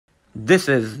This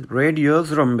is Radio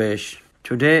Zrumbesh.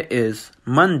 Today is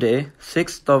Monday,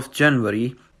 6th of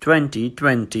January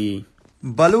 2020.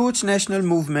 Baloch National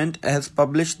Movement has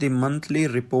published the monthly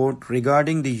report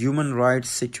regarding the human rights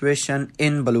situation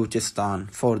in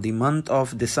Balochistan for the month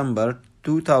of December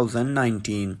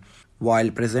 2019.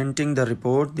 While presenting the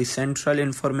report, the Central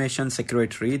Information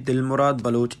Secretary Dilmurad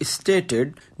Baloch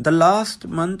stated the last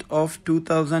month of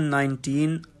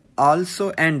 2019 also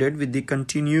ended with the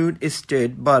continued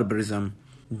state barbarism.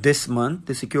 This month,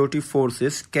 the security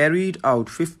forces carried out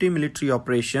 50 military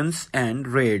operations and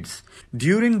raids.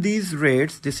 During these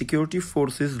raids, the security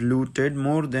forces looted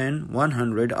more than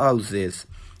 100 houses.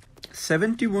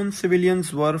 71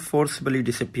 civilians were forcibly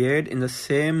disappeared. In the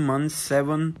same month,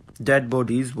 7 dead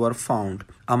bodies were found.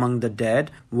 Among the dead,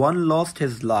 one lost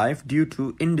his life due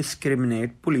to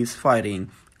indiscriminate police firing.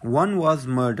 One was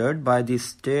murdered by the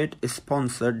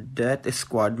state-sponsored death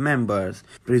squad members,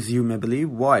 presumably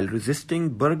while resisting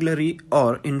burglary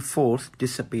or enforced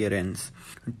disappearance.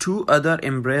 2 others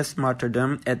embraced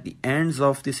martyrdom at the hands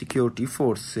of the security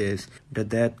forces. The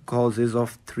death causes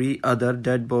of 3 other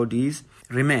dead bodies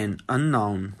remain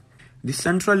unknown. The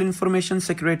Central Information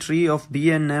Secretary of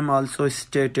BNM also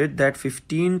stated that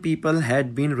 15 people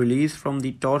had been released from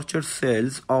the torture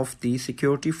cells of the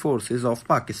security forces of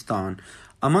Pakistan.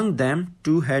 Among them,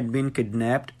 2 had been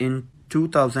kidnapped in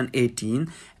 2018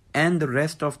 and the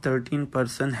rest of 13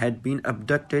 persons had been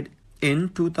abducted in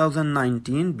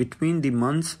 2019 between the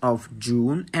months of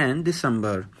June and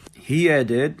December. He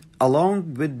added,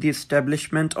 along with the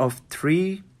establishment of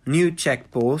 3 new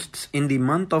checkposts in the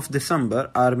month of December,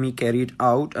 Army carried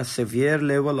out a severe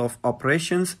level of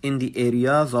operations in the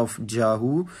areas of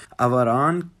Jahu,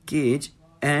 Avaran, Cage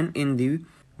and in the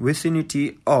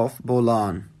vicinity of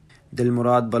Bolan.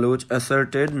 Dilmurad Baloch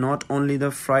asserted not only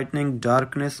the frightening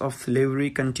darkness of slavery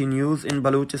continues in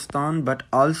Balochistan but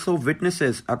also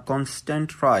witnesses a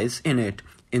constant rise in it.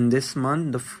 In this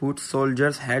month, the foot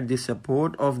soldiers had the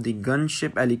support of the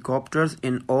gunship helicopters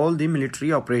in all the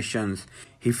military operations.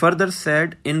 He further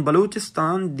said, in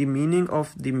Balochistan, the meaning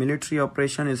of the military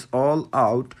operation is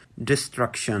all-out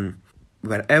destruction.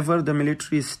 Wherever the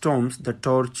military storms, the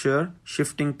torture,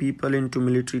 shifting people into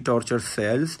military torture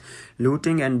cells,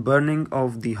 looting and burning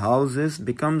of the houses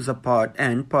becomes a part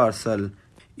and parcel.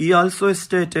 He also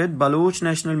stated Baloch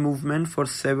National Movement for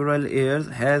several years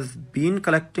has been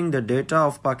collecting the data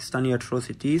of Pakistani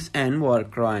atrocities and war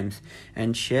crimes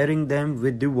and sharing them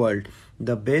with the world.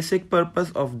 The basic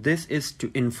purpose of this is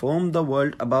to inform the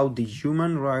world about the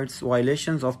human rights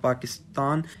violations of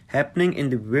Pakistan happening in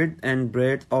the width and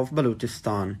breadth of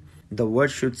Balochistan. The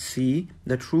world should see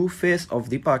the true face of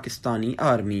the Pakistani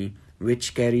army,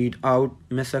 which carried out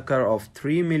massacre of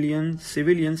 3 million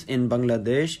civilians in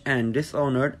Bangladesh and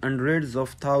dishonored hundreds of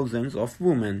thousands of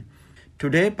women.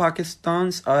 Today,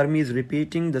 Pakistan's army is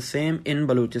repeating the same in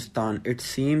Balochistan. It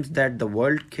seems that the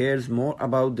world cares more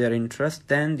about their interests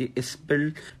than the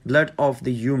spilled blood of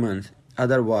the humans.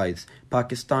 Otherwise,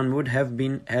 Pakistan would have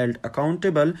been held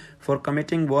accountable for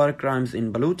committing war crimes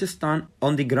in Balochistan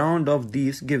on the ground of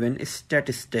these given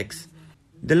statistics.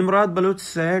 Dilmurad Baloch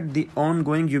said the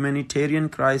ongoing humanitarian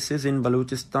crisis in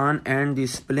Balochistan and the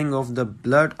spilling of the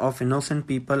blood of innocent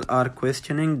people are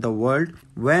questioning the world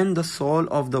when the soul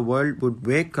of the world would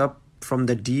wake up from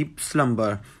the deep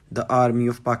slumber. The army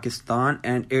of Pakistan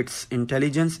and its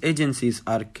intelligence agencies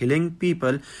are killing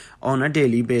people on a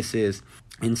daily basis.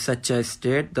 In such a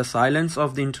state, the silence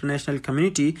of the international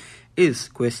community is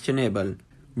questionable.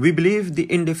 We believe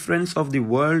the indifference of the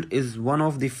world is one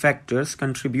of the factors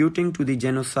contributing to the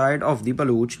genocide of the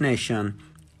Baloch nation.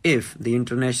 If the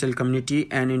international community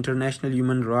and international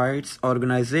human rights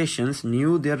organizations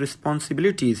knew their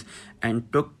responsibilities and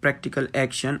took practical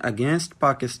action against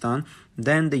Pakistan,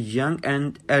 then the young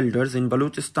and elders in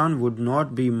Balochistan would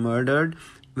not be murdered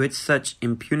with such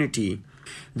impunity.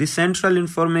 The Central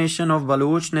Information of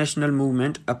Baloch National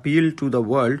Movement appealed to the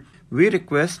world. We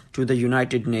request to the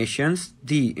United Nations,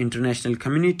 the international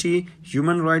community,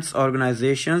 human rights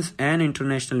organizations and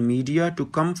international media to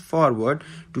come forward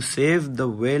to save the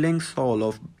wailing soul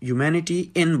of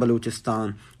humanity in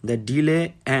Balochistan. The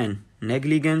delay and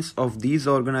negligence of these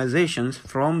organizations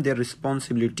from their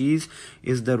responsibilities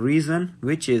is the reason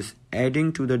which is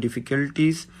adding to the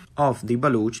difficulties of the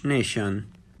Baloch nation.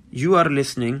 You are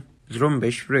listening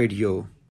Zrumbesh Radio.